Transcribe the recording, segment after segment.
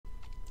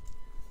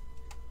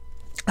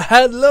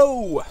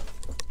Hello!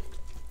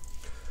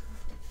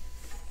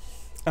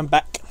 I'm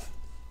back.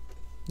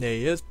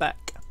 Neya's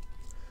back.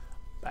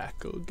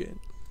 Back again.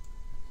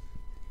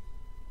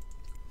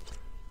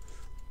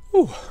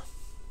 Ooh.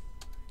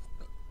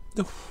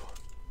 Oof.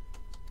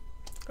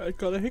 I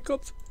got a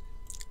hiccups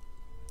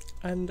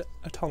and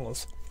a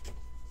tongues.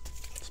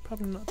 It's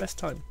probably not the best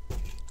time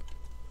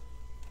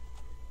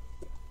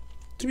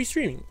to be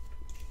streaming.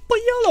 But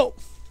YOLO!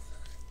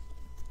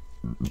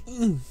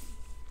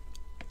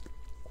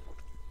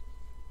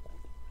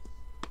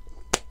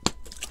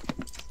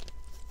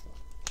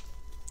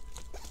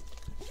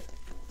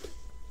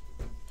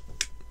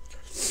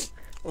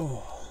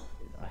 Oh.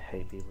 I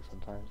hate people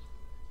sometimes.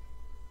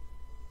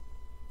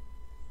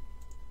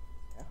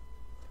 Yeah?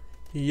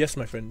 Yes,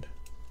 my friend.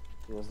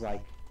 It was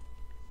like,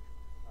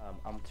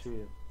 I'm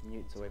 2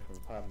 mutes away from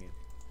perm mute.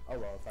 Oh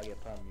well, if I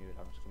get perm mute,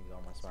 I'm just gonna go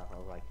on my smart. I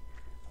was like,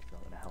 that's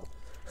not gonna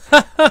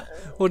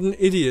help. What an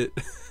idiot.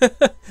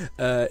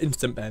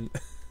 Instant ban.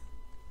 That's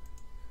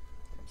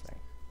what I'm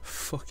saying.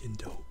 Fucking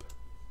dope.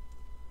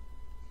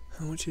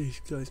 How much are these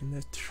guys in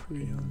there?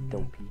 300.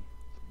 Dopey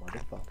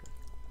motherfucker.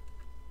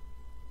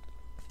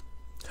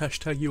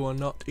 Hashtag you are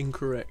not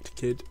incorrect,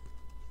 kid.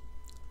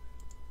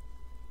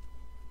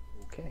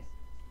 Okay.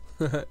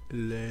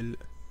 Lol.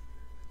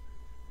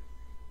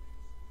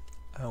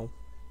 Ow.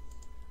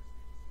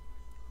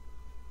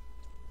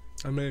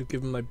 I'm gonna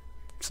give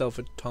myself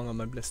a tongue on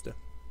my blister.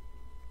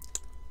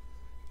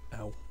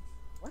 Ow.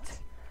 What?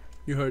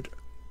 You heard.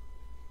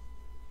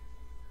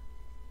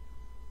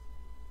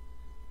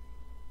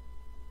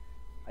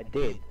 I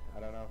did. I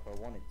don't know if I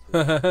wanted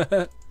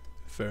to.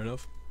 Fair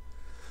enough.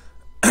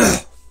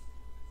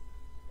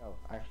 Oh,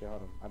 actually,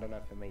 hold on. I don't know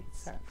if it made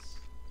sense.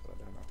 So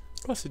I don't know.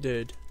 Of course it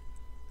did.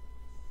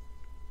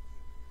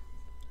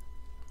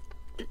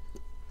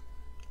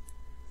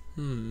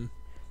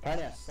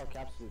 Apparently I suck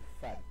absolute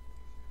fat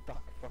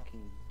duck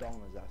fucking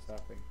dongers at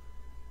surfing.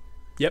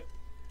 Yep.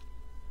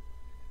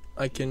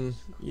 I can.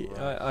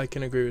 I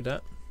can agree with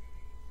that.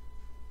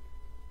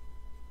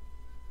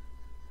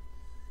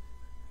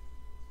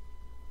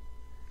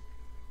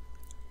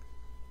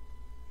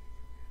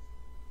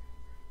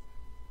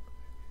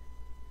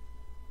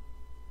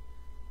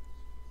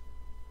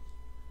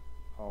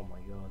 Oh my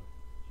god.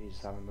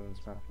 Jesus, I haven't done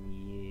this map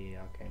in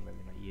years. Okay, maybe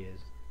not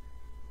years.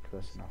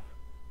 Close enough.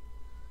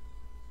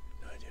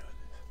 No idea what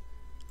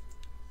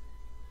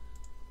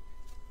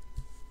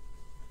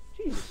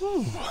Jesus.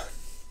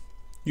 this.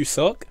 You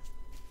suck.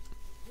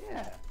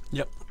 Yeah.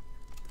 Yep.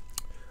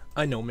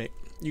 I know, mate.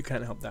 You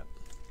can't help that.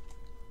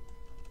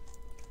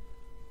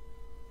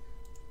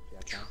 Yeah,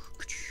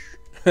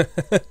 I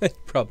can.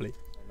 Probably.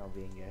 I'm not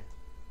being gay.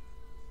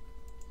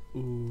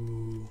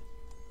 Ooh.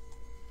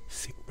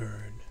 Sick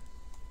burn.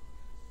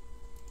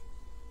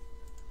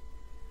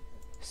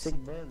 Sick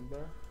burn,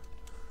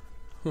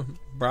 bro.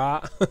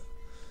 Brah.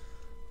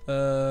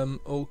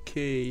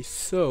 Okay,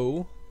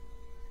 so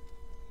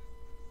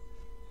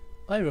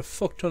I have a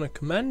fuck ton of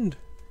command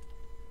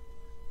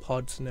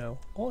pods now.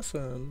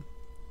 Awesome.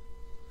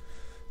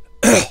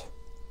 What are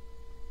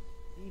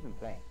you even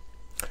playing?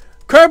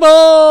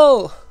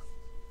 Kerbal!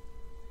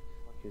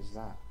 What is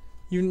that?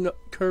 You know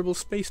Kerbal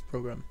Space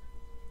Program.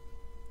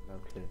 No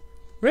clue.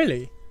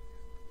 Really?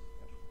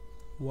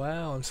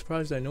 Wow, I'm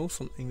surprised I know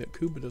something that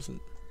Kuba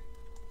doesn't.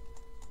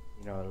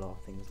 You know a lot of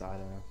things that I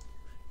don't know.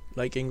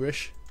 Like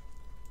English.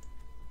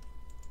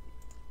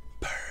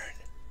 Burn.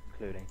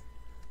 Including.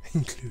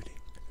 Including.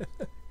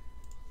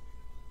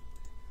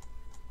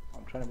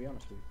 I'm trying to be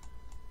honest with you.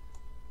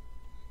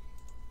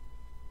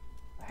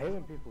 I hate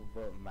when people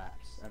vote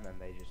maps and then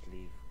they just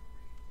leave.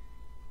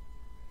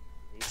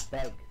 They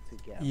beg to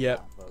get a Yep.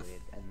 map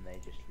voted and then they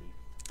just leave.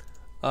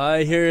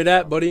 I hear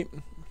that, buddy.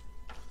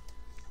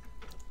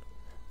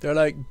 They're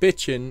like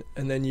bitching,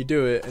 and then you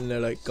do it, and they're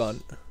like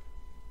gone.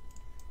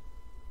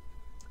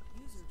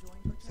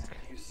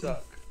 You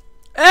suck.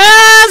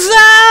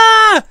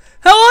 Elsa!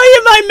 How are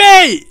you, my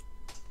mate?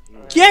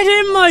 Get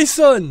in, my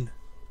son!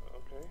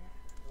 Okay.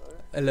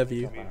 I love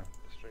you. Me, the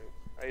stream.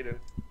 How you doing?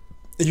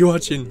 Are you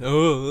watching?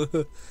 Oh.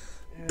 Yeah,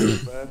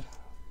 not bad.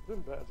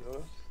 Been bad, to be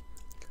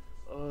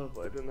honest.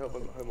 But I didn't help I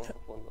got home off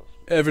one last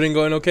week. Everything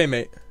going okay,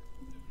 mate?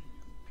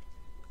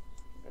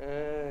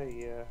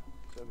 Yeah.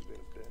 Sam's being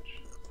a bitch.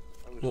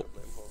 I'm just What? gonna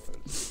blame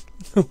hormones.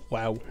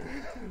 Wow.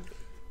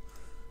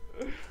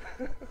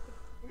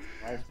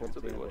 Why is What Bob are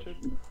they being a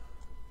watching?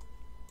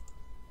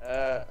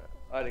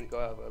 I didn't go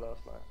out there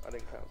last night. I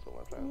didn't cancel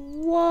my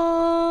plans.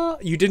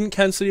 What? You didn't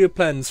cancel your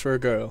plans for a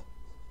girl?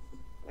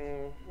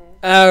 Mm-hmm.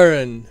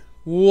 Aaron,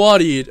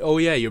 what are you... Oh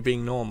yeah, you're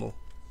being normal.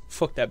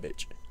 Fuck that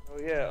bitch. Oh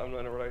yeah, I'm not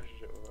in a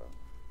relationship with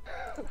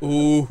her.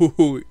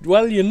 Ooh,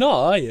 well you're not,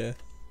 are you?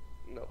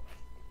 No.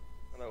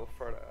 And I will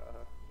throw that at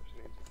her if she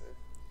needs to.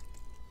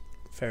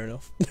 Fair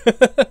enough.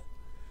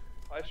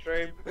 Hi,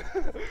 stream.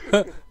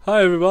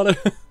 Hi everybody.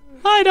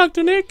 Hi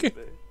Dr. Nick.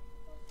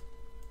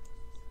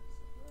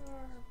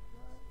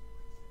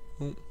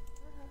 Mm.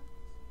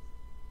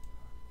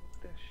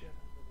 That shit.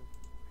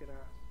 Get ass.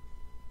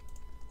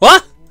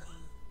 What?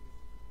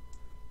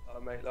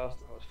 mate last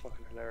night was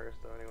fucking hilarious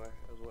though anyway,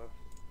 it was worth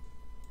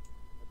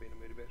being a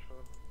moody bitch for.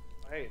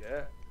 I hated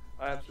it.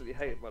 I absolutely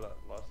hated my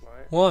last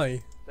night.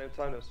 Why? Same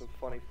time there was some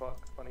funny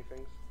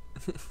things.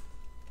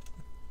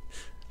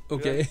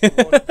 Okay.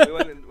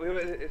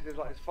 It's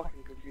like, it's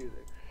fucking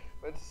confusing.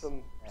 Went to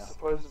some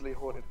supposedly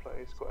haunted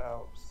place, got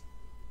out,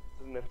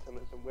 didn't have 10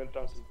 minutes, and went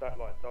down some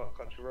dark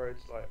country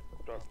roads, like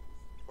drunk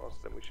faster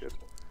than we should.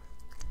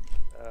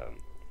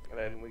 And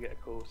then we get a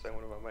call saying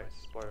one of our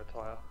mates blown a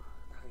tyre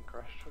and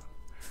crashed.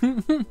 So I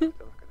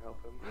can help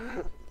him.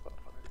 That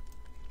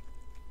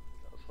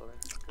was funny.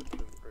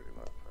 Really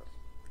like first.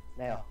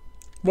 Neya,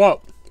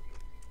 What?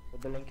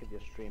 put the link of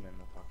your stream in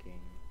the fucking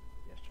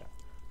yes chat.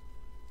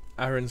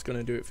 Aaron's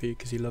gonna do it for you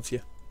because he loves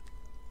you.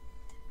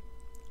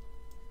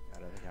 I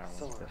don't think Aaron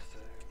Someone wants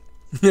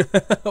has to.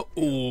 to.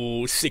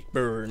 Oh, sick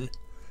burn.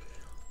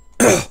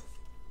 Let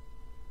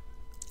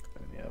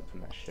me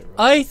open that shit.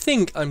 I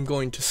think I'm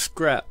going to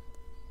scrap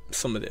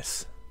some of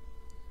this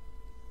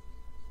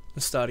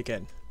and start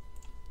again.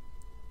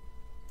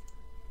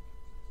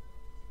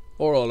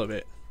 Or all of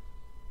it.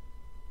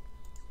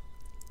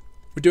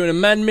 We're doing a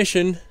man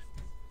mission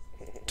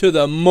to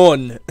the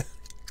moon. There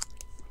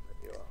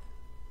you are.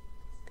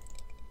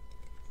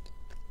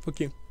 Fuck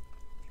you.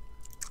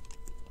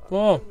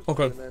 Oh, Oh,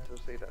 okay. In there to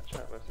see that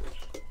chat message.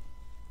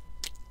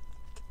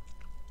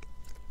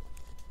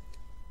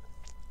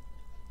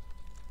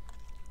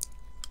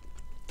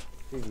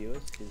 Who's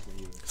viewers? Who's the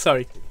viewers?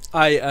 Sorry,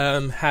 I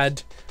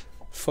had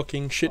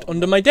fucking shit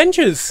under my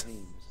dentures.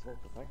 What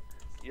the fuck?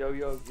 Yo,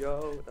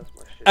 that's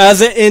my shit.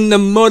 As it in the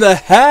mother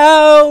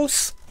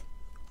house.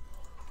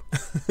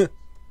 Hashtag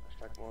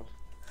mod.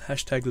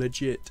 Hashtag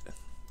legit.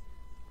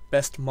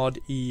 Best mod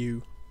EU.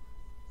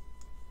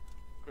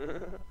 I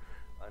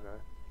know.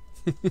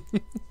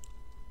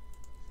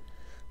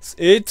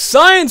 It's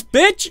science,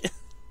 bitch.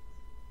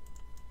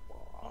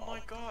 Oh my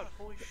god,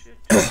 holy shit.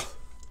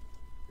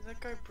 Did that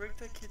guy break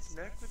that kid's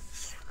neck with a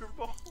soccer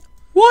ball?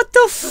 What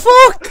the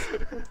fuck?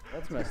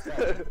 That's messed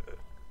up.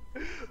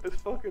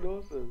 It's fucking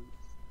awesome.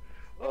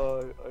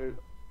 Oh,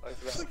 I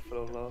can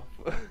fell laugh.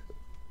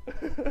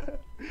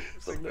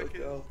 Some little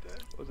girl.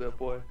 Was it a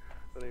boy?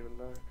 I don't even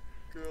know.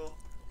 Girl.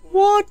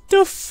 What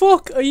the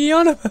fuck are you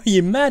on about,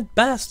 you mad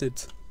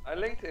bastards? I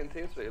linked it in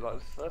TeamSpeak, like,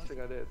 it's the first thing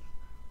I did.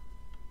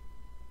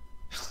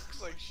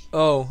 Looks like she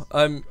Oh,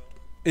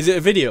 is it a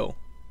video?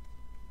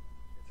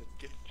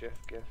 It's a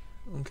GIF.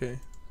 Okay,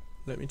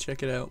 let me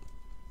check it out.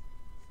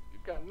 You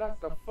got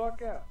knocked the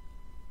fuck out.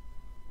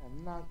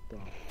 I'm not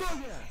done.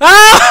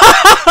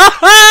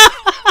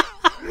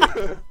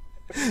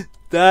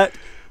 That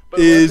But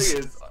the is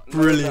thing is,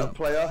 brilliant. That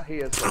player, he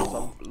has got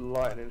some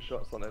lightning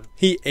shots on him.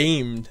 He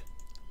aimed.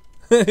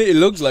 It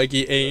looks like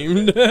he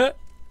aimed.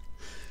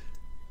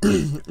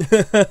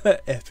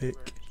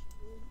 Epic.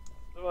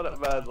 The one that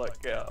man's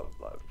like, get out,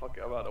 like, fuck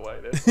it, I'm out of the way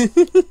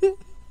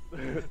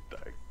then.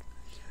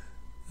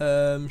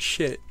 Dang.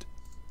 Shit.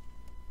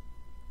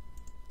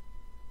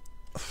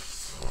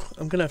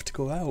 I'm gonna have to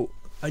go out.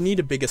 I need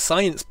a bigger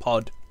science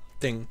pod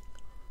thing.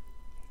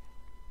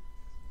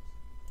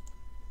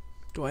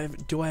 Do I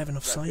have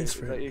enough science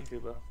for Is that it? you,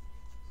 Cuba?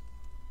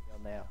 Yo,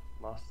 Neya.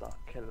 Master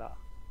killer.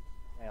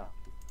 Neya.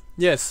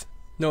 Yes.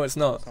 No, it's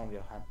not. Some of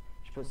your you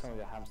should put some of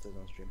your hamsters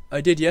on stream.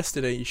 I did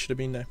yesterday. You should have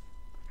been there.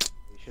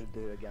 You should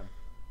do it again.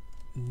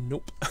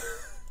 Nope.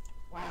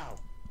 Wow.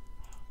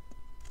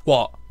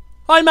 What?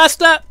 Hi,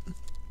 master.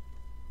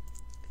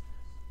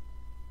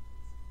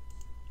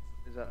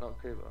 Is that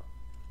not Cuba?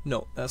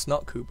 No, that's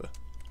not Cuba.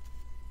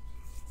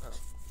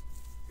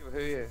 Cuba, who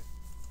are you?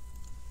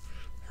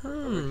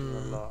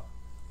 Hmm.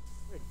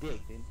 You're a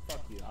dick, dude.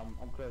 Fuck you.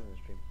 I'm closing the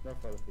stream. No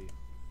photo for you.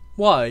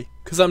 Why?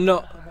 Because I'm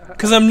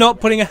not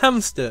putting a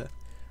hamster.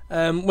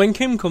 When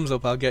Kim comes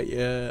up, I'll get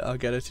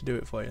her to do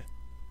it for you.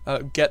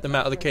 I'll get them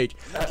out of the cage.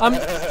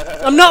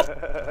 I'm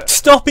not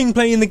stopping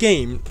playing the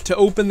game to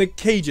open the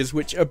cages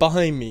which are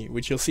behind me,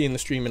 which you'll see in the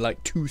stream in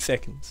like 2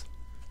 seconds.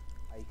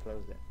 I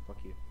closed it. Fuck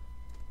you.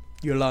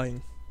 You're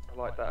lying. I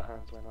like that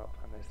hands went up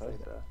and they stayed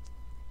there.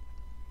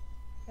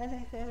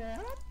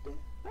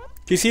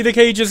 Do you see the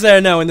cages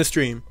there now in the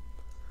stream?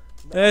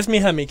 There's me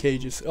hammy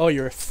cages. Oh,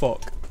 you're a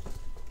fuck.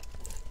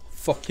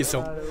 Fuck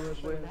yourself.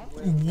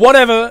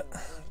 Whatever.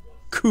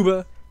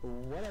 Cuba.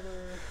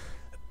 Whatever.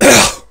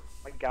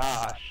 My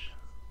gosh.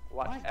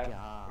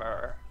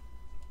 Whatever.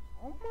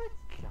 Oh my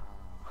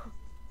god.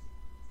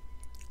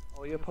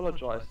 Oh, you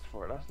apologised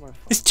for it. That's no fun.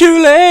 It's too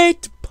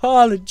late to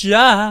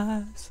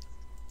apologize.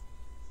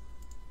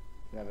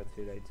 Never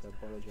too late to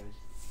apologize.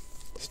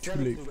 It's too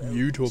late for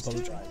you to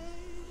apologize.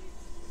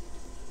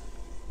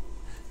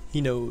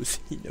 He knows.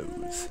 He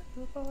knows.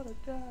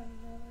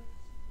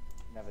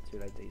 Never too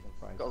late to eat some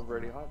fries. Got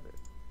really high bit.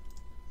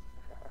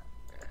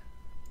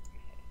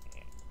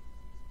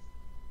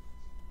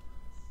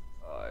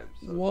 I'm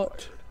so What?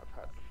 tired. I've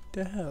had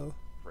The hell?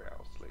 3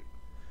 hours sleep.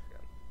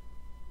 Again.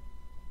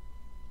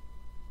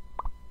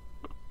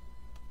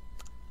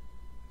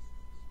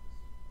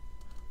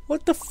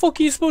 What the fuck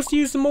are you supposed to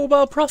use the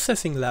mobile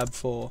processing lab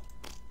for?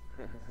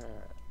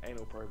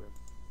 Anal probing.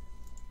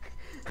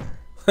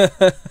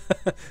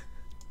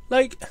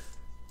 Like,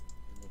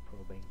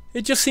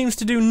 it just seems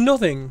to do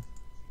nothing.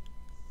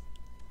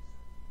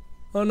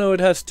 Oh no, it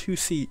has 2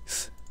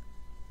 seats.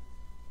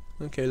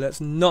 Okay,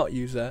 let's not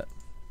use that.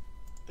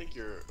 I think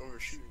you're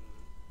overshooting.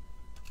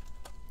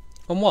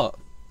 On what?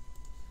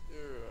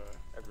 You're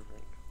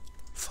Everything.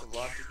 a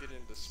lot to get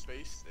into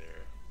space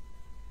there.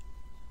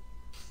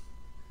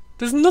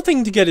 There's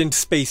nothing to get into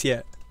space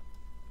yet.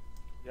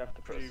 You have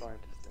to put a Pretty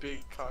scientist in.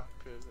 big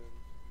cockpit and.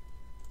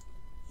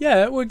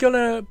 Yeah, we're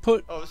gonna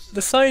put Oh, this is the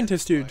a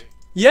scientist flight. dude.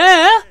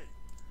 Yeah!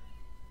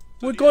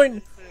 So We're do you going...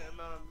 have an infinite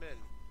amount of men?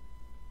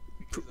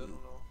 Because I don't know.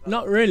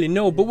 Not really,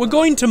 no, but we're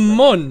going to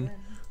Mun.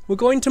 We're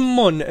going to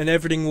Mun and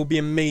everything will be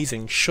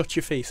amazing. Shut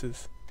your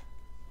faces.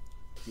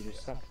 You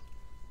just suck.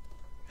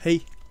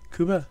 Hey,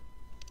 Kuba,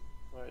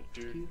 Right,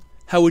 dude.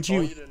 how would I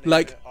want you to name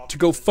like it to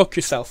go Optimus fuck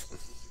yourself?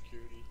 System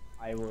Security.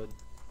 I would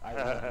do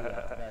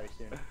that very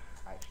soon,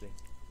 actually.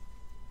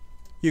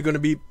 You're gonna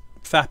be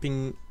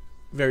fapping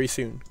very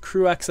soon.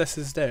 Crew access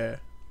is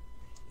there.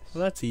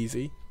 Well, that's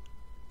easy.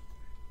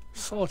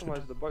 Sorted.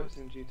 Customize the boats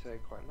in GTA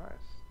quite nice.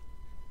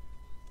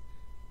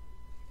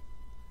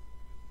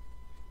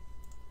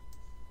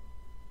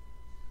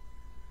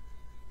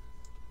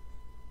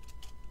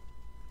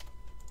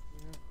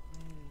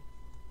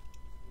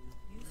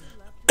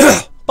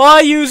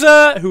 Bye,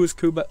 user! Who is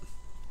Kuba?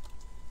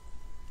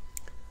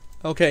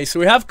 Okay, so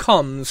we have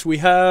comms, we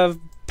have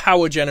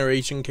power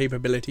generation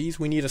capabilities,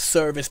 we need a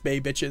service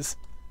bay, bitches.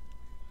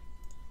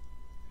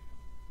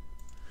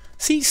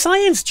 See,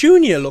 Science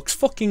Junior looks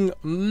fucking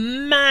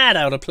mad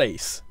out of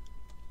place.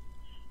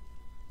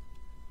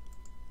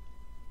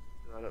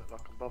 I look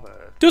like above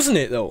it. Doesn't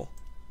it, though?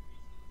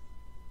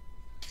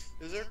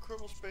 Is there a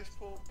Kerbal Space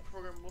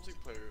Program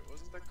multiplayer?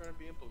 Wasn't that going to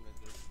be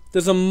implemented?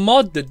 There's a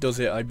mod that does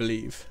it, I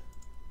believe.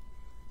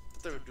 I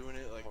thought they were doing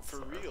it like for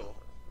real. I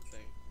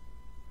think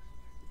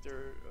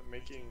they're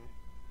making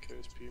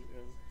KSP.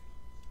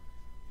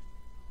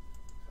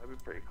 That'd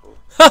be pretty cool.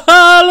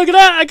 Haha, look at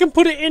that! I can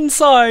put it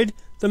inside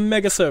the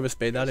mega service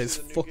bay. That This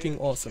is a new fucking game that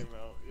awesome. Came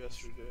out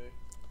yesterday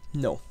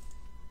No.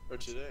 or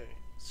today.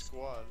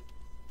 Squad.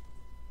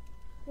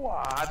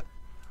 What?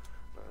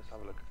 Let's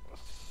have a look at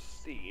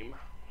Steam.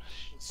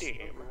 It's Steam.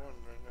 number 1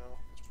 right now.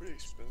 It's pretty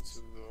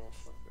expensive though.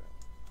 Fuck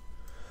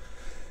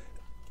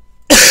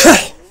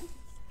that.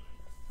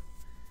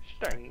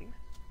 Steam.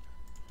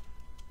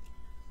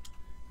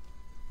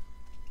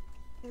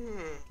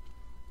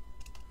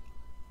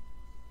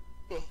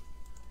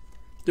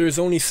 There is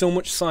only so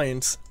much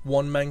science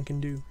one man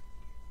can do.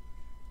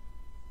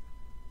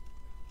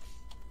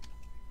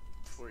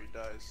 Before he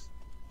dies.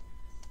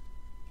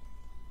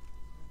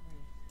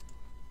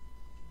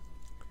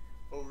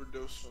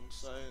 Overdose on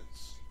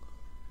science.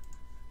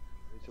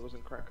 It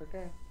wasn't crack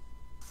cocaine.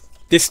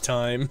 This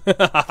time. Wait,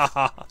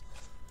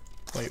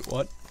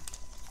 what?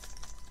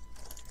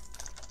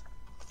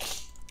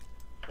 £30.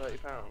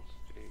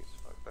 Jeez,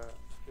 fuck that.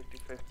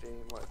 50-50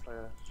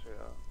 multiplayer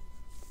shooter.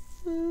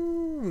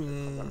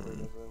 Hmm.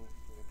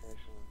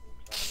 Communication,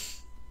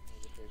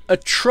 education. A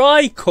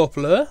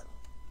tri-coupler?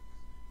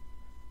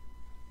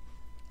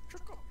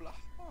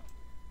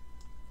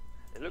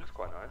 It looks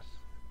quite nice.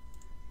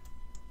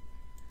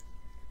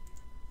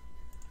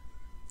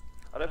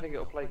 I don't think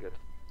it'll play good.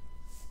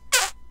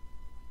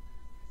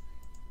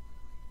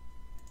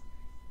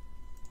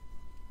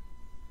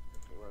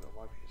 Definitely won't on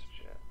my piece of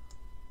shit.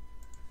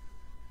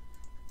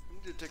 I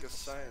need to take a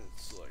science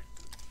selective.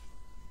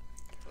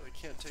 But I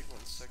can't take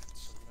one second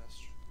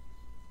semester.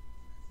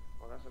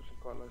 Well, that's actually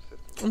quite low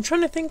system. I'm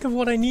trying to think of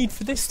what I need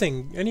for this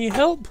thing. Any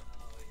help?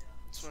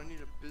 So I need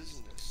a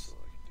business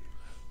selective.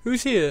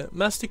 Who's here?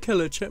 Master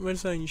Killer, check my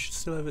design. You should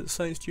still have it.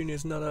 Science Junior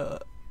is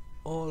not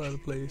all out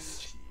of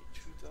place.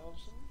 2000?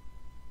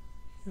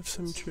 You have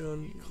symmetry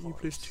on. You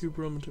place 2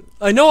 barometers.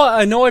 I know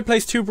I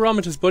placed 2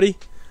 barometers, buddy.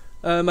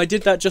 I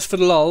did that just for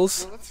the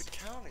lols. Well, that's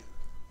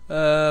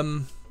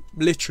accounting.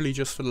 Literally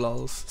just for the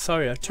lols.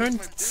 Sorry, I turned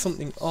my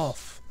something business?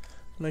 off.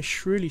 And I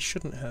really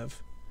shouldn't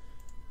have.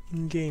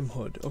 In-game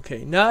HUD.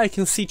 Okay, now I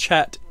can see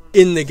chat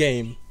in the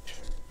game.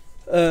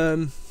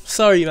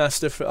 Sorry,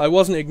 Master. I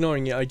wasn't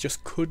ignoring you. I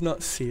just could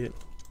not see it.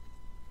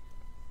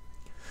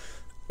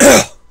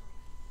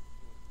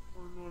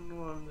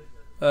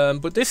 111.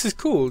 But this is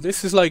cool.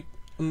 This is like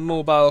a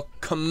mobile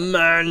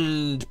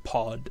command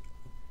pod.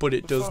 But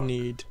it The does fuck?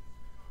 need...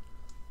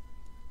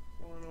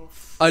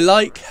 104. I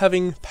like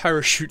having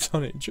parachutes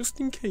on it, just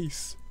in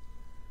case.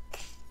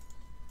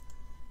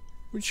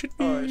 Which should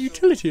be Alright, so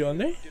utility on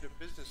there. Get a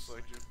business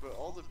selective, but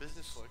all the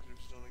business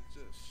selectives don't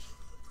exist.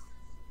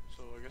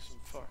 So I guess I'm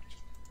fucked.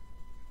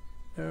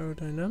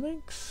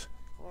 Aerodynamics.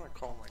 I want to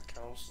call my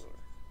counselor. Ring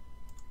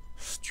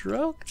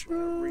Structure.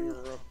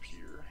 her up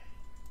here.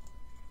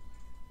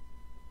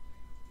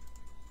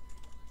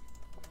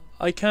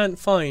 I can't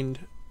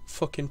find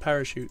fucking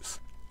parachutes.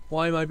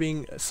 Why am I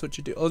being such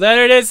a Oh,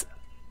 there it is!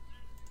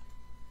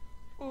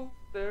 Oh,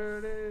 there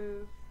it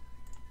is.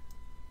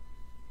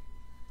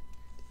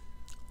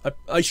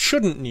 I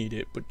shouldn't need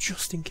it, but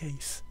just in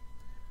case.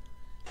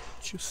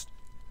 Just...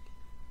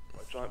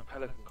 What, giant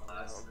pelican coming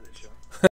out of the picture.